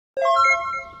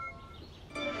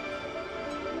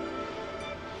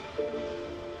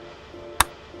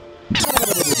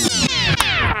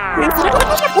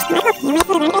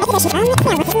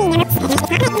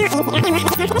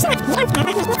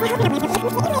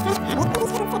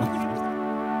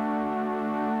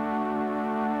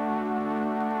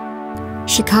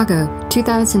Chicago,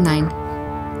 2009.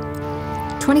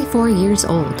 24 years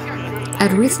old.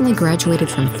 I'd recently graduated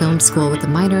from film school with a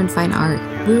minor in fine art.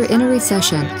 We were in a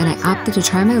recession, and I opted to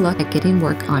try my luck at getting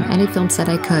work on any film set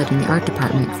I could in the art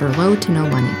department for low to no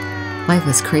money. Life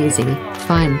was crazy,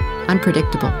 fun,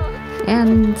 unpredictable,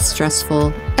 and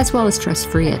stressful, as well as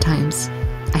stress-free at times.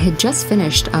 I had just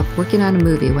finished up working on a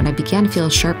movie when I began to feel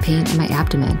a sharp pain in my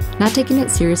abdomen. Not taking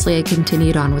it seriously, I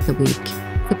continued on with the week.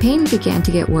 The pain began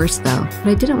to get worse though, but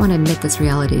I didn't want to admit this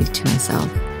reality to myself.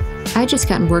 I had just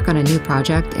gotten work on a new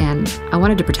project, and I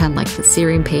wanted to pretend like the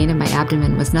searing pain in my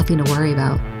abdomen was nothing to worry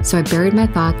about. So I buried my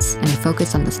thoughts and I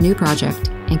focused on this new project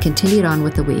and continued on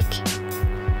with the week.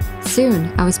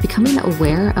 Soon, I was becoming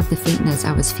aware of the faintness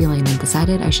I was feeling and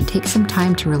decided I should take some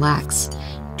time to relax,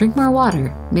 drink more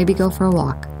water, maybe go for a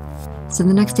walk. So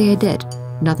the next day I did.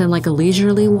 Nothing like a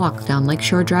leisurely walk down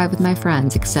Lakeshore Drive with my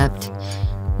friends, except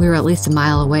we were at least a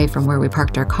mile away from where we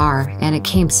parked our car, and it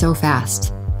came so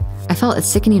fast. I felt a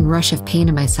sickening rush of pain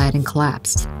in my side and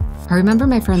collapsed. I remember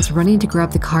my friends running to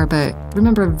grab the car, but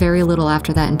remember very little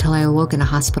after that until I awoke in a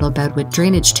hospital bed with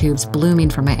drainage tubes blooming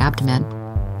from my abdomen.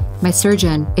 My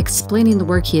surgeon, explaining the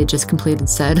work he had just completed,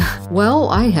 said, "Well,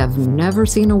 I have never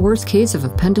seen a worse case of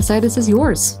appendicitis as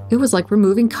yours. It was like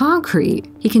removing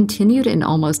concrete." He continued in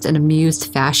almost an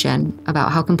amused fashion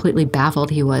about how completely baffled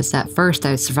he was that first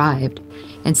I survived,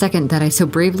 and second that I so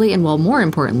bravely and, well, more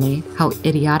importantly, how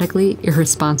idiotically,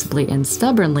 irresponsibly, and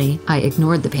stubbornly I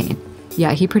ignored the pain.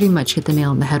 Yeah, he pretty much hit the nail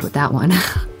on the head with that one.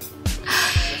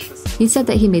 He said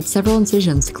that he made several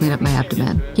incisions to clean up my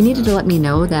abdomen. He needed to let me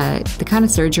know that the kind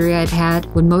of surgery I'd had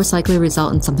would most likely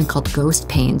result in something called ghost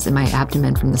pains in my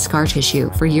abdomen from the scar tissue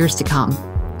for years to come.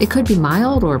 It could be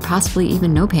mild or possibly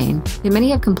even no pain, yet many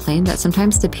have complained that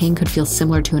sometimes the pain could feel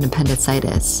similar to an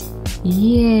appendicitis.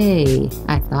 Yay,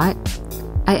 I thought.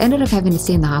 I ended up having to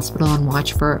stay in the hospital on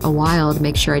watch for a while to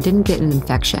make sure I didn't get an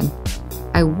infection.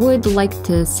 I would like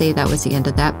to say that was the end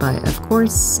of that, but of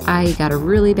course I got a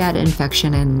really bad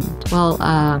infection and, well,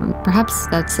 perhaps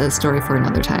that's a story for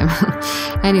another time.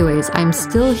 Anyways, I'm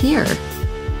still here.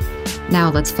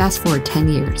 Now let's fast forward 10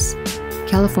 years.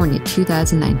 California,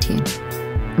 2019.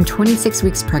 I'm 26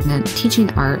 weeks pregnant,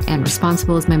 teaching art, and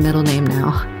responsible is my middle name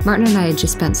now. Martin and I had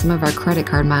just spent some of our credit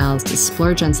card miles to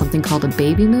splurge on something called a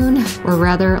baby moon, or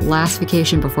rather, last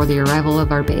vacation before the arrival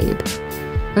of our babe.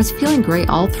 I was feeling great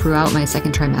all throughout my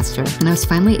second trimester, and I was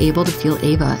finally able to feel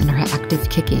Ava in her active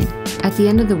kicking. At the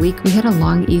end of the week, we had a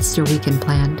long Easter weekend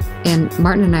planned, and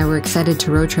Martin and I were excited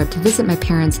to road trip to visit my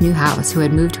parents' new house, who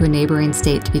had moved to a neighboring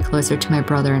state to be closer to my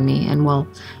brother and me, and, well,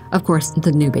 of course,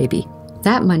 the new baby.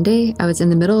 That Monday, I was in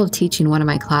the middle of teaching one of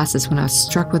my classes when I was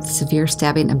struck with severe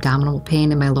stabbing abdominal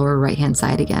pain in my lower right-hand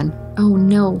side again. Oh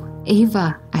no,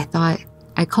 Ava, I thought.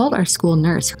 I called our school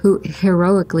nurse, who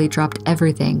heroically dropped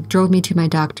everything, drove me to my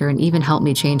doctor, and even helped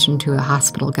me change into a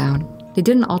hospital gown. They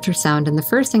did an ultrasound, and the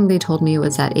first thing they told me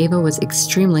was that Ava was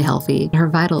extremely healthy, and her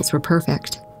vitals were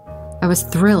perfect. I was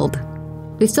thrilled.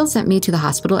 They still sent me to the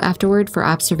hospital afterward for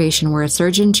observation, where a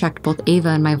surgeon checked both Ava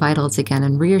and my vitals again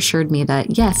and reassured me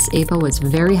that, yes, Ava was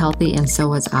very healthy and so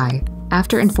was I.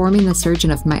 After informing the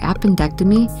surgeon of my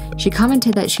appendectomy, she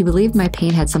commented that she believed my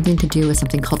pain had something to do with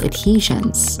something called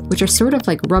adhesions, which are sort of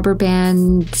like rubber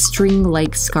band,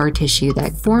 string-like scar tissue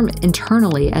that form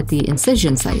internally at the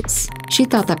incision sites. She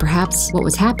thought that perhaps what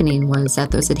was happening was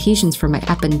that those adhesions from my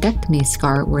appendectomy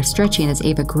scar were stretching as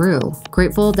Ava grew.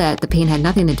 Grateful that the pain had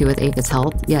nothing to do with Ava's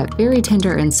health, yet very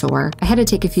tender and sore, I had to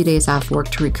take a few days off work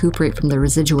to recuperate from the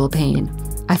residual pain.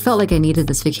 I felt like I needed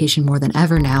this vacation more than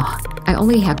ever now. I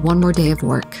only had one more day of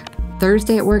work.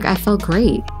 Thursday at work, I felt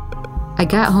great. I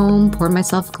got home, poured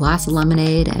myself a glass of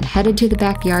lemonade, and headed to the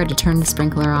backyard to turn the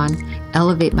sprinkler on,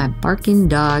 elevate my barking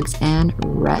dogs, and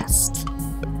rest.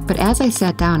 But as I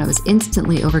sat down, I was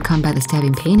instantly overcome by the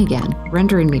stabbing pain again,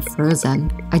 rendering me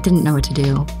frozen. I didn't know what to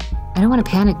do. I didn't want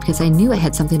to panic because I knew it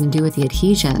had something to do with the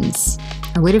adhesions.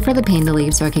 I waited for the pain to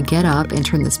leave so I could get up and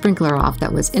turn the sprinkler off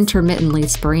that was intermittently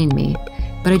spraying me,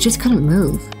 but I just couldn't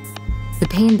move. The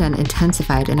pain then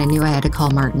intensified and I knew I had to call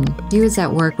Martin. He was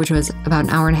at work, which was about an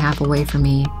hour and a half away from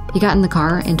me. He got in the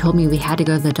car and told me we had to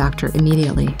go to the doctor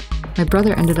immediately. My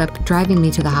brother ended up driving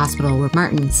me to the hospital, where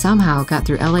Martin somehow got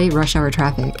through LA rush hour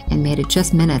traffic and made it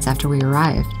just minutes after we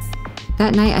arrived.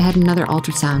 That night I had another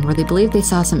ultrasound where they believed they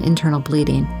saw some internal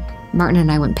bleeding. Martin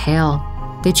and I went pale.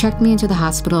 They checked me into the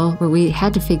hospital, where we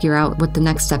had to figure out what the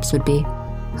next steps would be.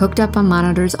 Hooked up on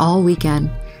monitors all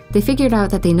weekend, They figured out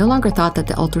that they no longer thought that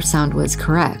the ultrasound was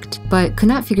correct, but could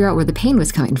not figure out where the pain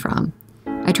was coming from.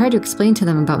 I tried to explain to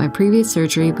them about my previous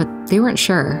surgery, but they weren't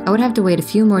sure. I would have to wait a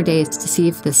few more days to see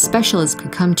if the specialist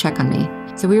could come check on me.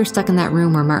 So we were stuck in that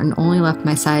room where Martin only left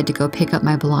my side to go pick up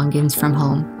my belongings from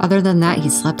home. Other than that, he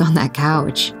slept on that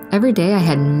couch. Every day I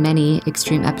had many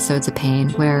extreme episodes of pain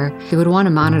where they would want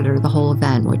to monitor the whole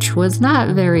event, which was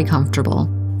not very comfortable.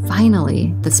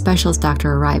 Finally, the specialist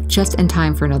doctor arrived just in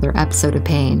time for another episode of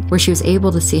pain, where she was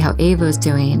able to see how Ava was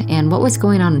doing and what was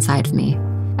going on inside of me.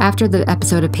 After the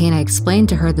episode of pain, I explained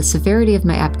to her the severity of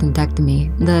my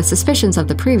appendectomy, the suspicions of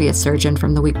the previous surgeon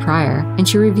from the week prior, and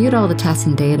she reviewed all the tests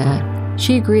and data.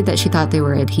 She agreed that she thought they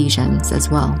were adhesions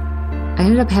as well. I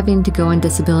ended up having to go on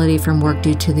disability from work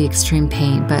due to the extreme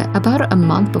pain, but about a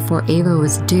month before Ava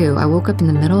was due, I woke up in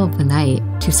the middle of the night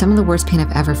to some of the worst pain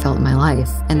I've ever felt in my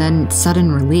life, and then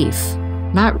sudden relief.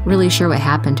 Not really sure what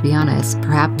happened, to be honest.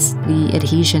 Perhaps the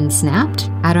adhesion snapped?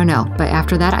 I don't know, but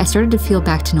after that I started to feel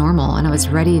back to normal and I was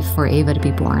ready for Ava to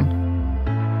be born.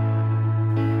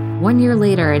 1 year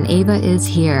later, and Ava is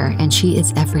here, and she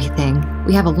is everything.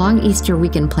 We have a long Easter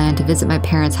weekend planned to visit my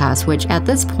parents' house, which at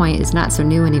this point is not so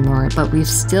new anymore, but we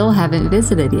still haven't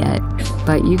visited yet.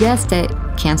 But you guessed it,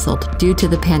 canceled due to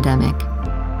the pandemic.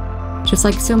 Just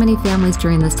like so many families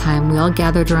during this time, we all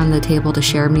gathered around the table to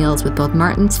share meals with both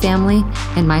Martin's family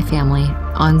and my family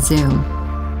on Zoom.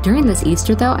 During this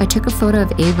Easter, though, I took a photo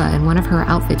of Ava in one of her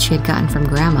outfits she had gotten from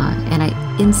Grandma, and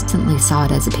I instantly saw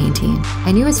it as a painting.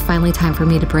 I knew it was finally time for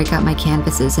me to break out my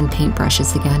canvases and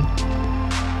paintbrushes again.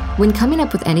 When coming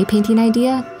up with any painting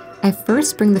idea, I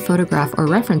first bring the photograph or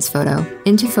reference photo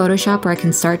into Photoshop where I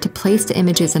can start to place the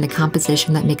images in a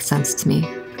composition that makes sense to me.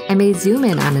 I may zoom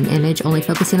in on an image only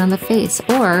focusing on the face,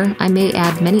 or I may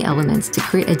add many elements to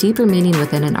create a deeper meaning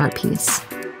within an art piece.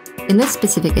 In this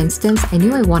specific instance, I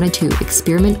knew I wanted to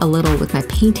experiment a little with my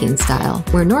painting style,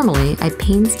 where normally I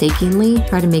painstakingly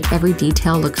try to make every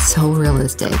detail look so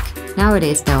realistic.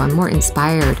 Nowadays, though, I'm more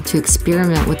inspired to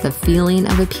experiment with the feeling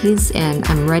of a piece, and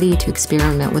I'm ready to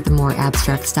experiment with a more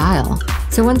abstract style.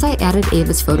 So once I added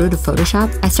Ava's photo to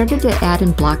Photoshop, I started to add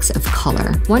in blocks of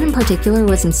color. One in particular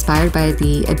was inspired by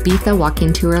the Ibiza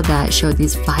walking tour that showed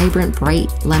these vibrant, bright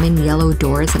lemon yellow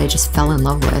doors that I just fell in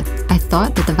love with. I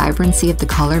thought that the vibrancy of the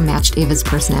color matched Ava's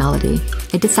personality.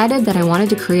 I decided that I wanted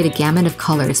to create a gamut of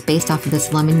colors based off of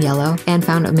this lemon yellow, and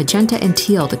found a magenta and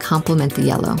teal to complement the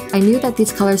yellow. I knew that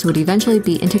these colors would eventually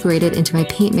be integrated into my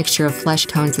paint mixture of flesh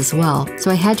tones as well,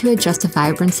 so I had to adjust the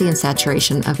vibrancy and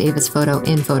saturation of Ava's photo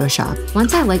in Photoshop.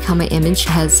 Once I like how my image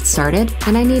has started,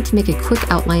 then I need to make a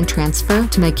quick outline transfer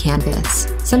to my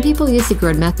canvas. Some people use the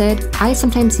grid method. I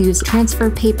sometimes use transfer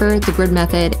paper, the grid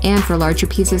method, and for larger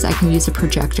pieces I can use a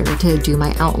projector to do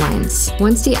my outlines.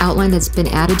 Once the outline has been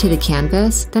added to the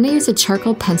canvas, then I use a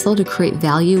charcoal pencil to create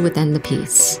value within the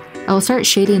piece. I will start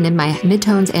shading in my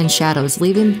midtones and shadows,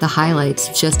 leaving the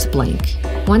highlights just blank.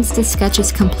 Once the sketch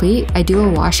is complete, I do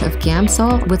a wash of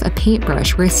Gamsol with a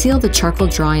paintbrush where I seal the charcoal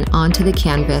drawing onto the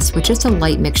canvas with just a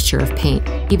light mixture of paint.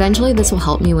 Eventually, this will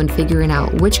help me when figuring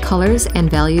out which colors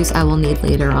and values I will need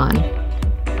later on.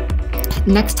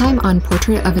 Next time on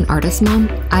Portrait of an Artist Mom,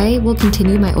 I will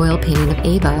continue my oil painting of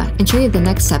Ava and show you the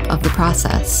next step of the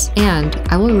process. And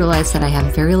I will realize that I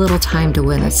have very little time to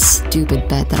win a stupid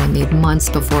bet that I made months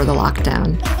before the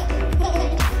lockdown.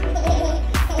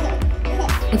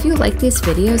 If you like these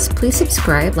videos, please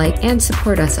subscribe, like, and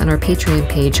support us on our Patreon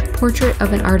page, Portrait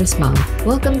of an Artist Mom.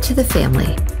 Welcome to the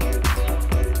family.